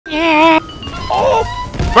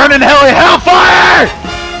Burn in hellfire!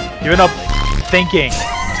 Giving up thinking.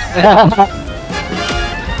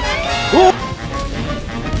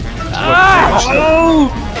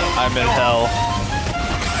 I'm in hell.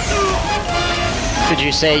 Could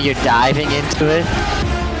you say you're diving into it?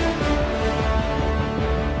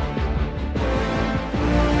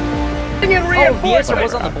 Oh, the answer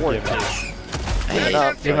was on the board too.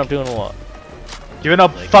 Giving up doing what? Giving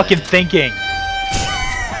up fucking thinking.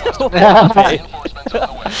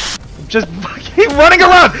 Just keep running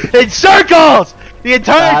around in circles the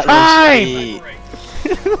entire time.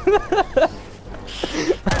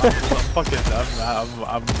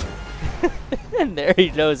 I'm And there he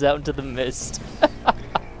goes out into the mist.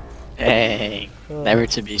 Dang, never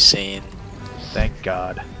to be seen. Thank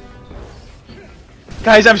God.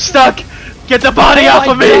 Guys, I'm stuck! Get the body off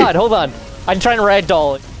of me! God, hold on. I'm trying to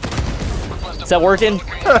ragdoll it. Is that working?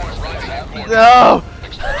 No!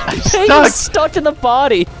 I'm stuck! He's stuck in the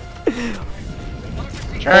body!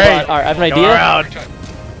 Alright, I have an idea.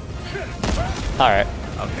 Alright.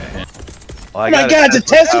 Okay. Well, oh my God, it's a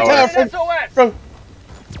Tesla car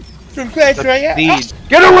from Clash Royale.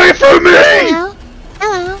 Get away from me! Hello?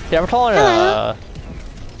 Hello? Yeah, we're calling Hello?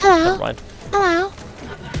 Never mind. Hello?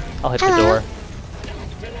 I'll hit the door.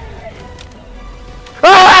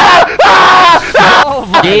 Oh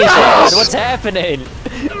my God, what's happening?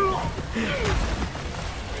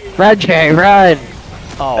 Run, Jay, run!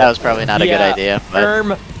 Oh, that was probably not a good idea, but...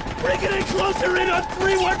 We're getting closer in on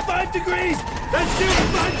 315 degrees and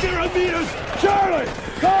 050 meters! Charlie!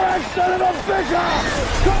 Call that son of a bitch out!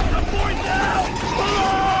 Call the boy now!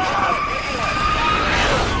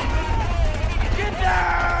 Get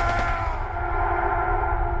down!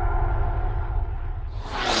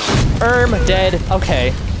 Dead.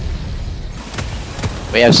 Okay.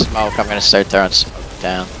 We have smoke. I'm gonna start throwing smoke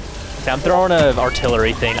down. Okay, I'm throwing an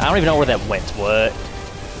artillery thing. I don't even know where that went. What?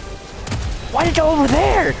 Why did it go over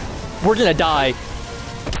there? We're gonna die.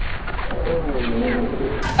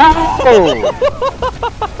 Oh!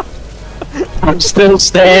 I'm still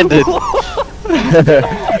standing.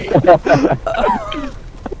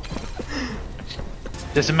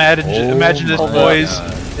 Just imagine this, boys.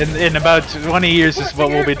 In about 20 years, is what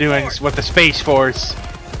we'll be doing with the Space Force.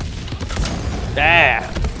 Ah.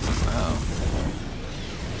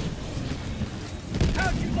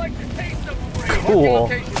 Cool.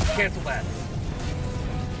 Cancel that.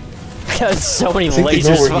 Got so many I think lasers. they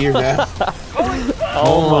know we're here now.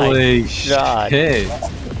 Oh my God. Shit.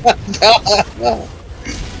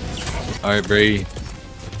 Alright, Brady.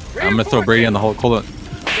 I'm gonna throw Brady on the whole. Hold on.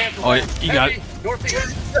 Oh, you got it.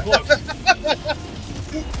 Northeast, close.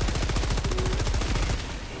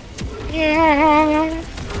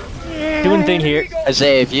 Doing thing here.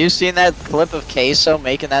 Isaiah, have you seen that clip of Queso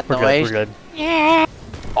making that noise? We're good.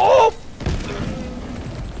 Oh!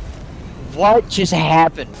 What just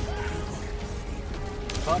happened?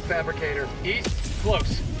 Pump fabricator, east,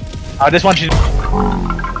 close. I just want you to...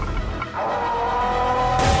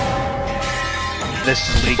 This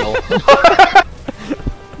is legal.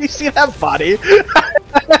 You see that body?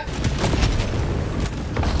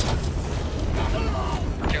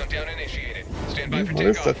 Countdown initiated. Stand by for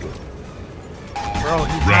takeoff. Bro,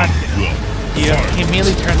 he's not... He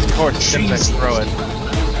immediately turns towards as soon as I throw it.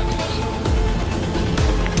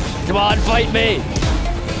 Come on, fight me!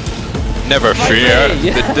 Never fear,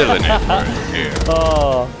 the Dylan here.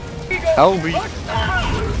 Oh. Help me.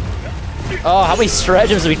 Oh, how many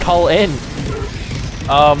strategems do we call in?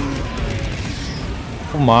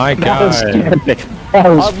 Oh my God.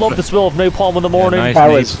 I love the smell of napalm in the morning. Yeah,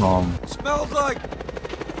 nice napalm. Smells like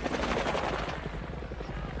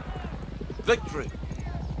victory.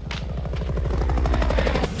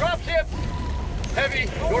 Dropship, heavy,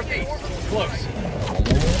 northeast, close.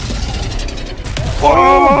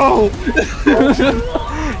 Whoa!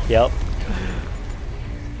 Yep.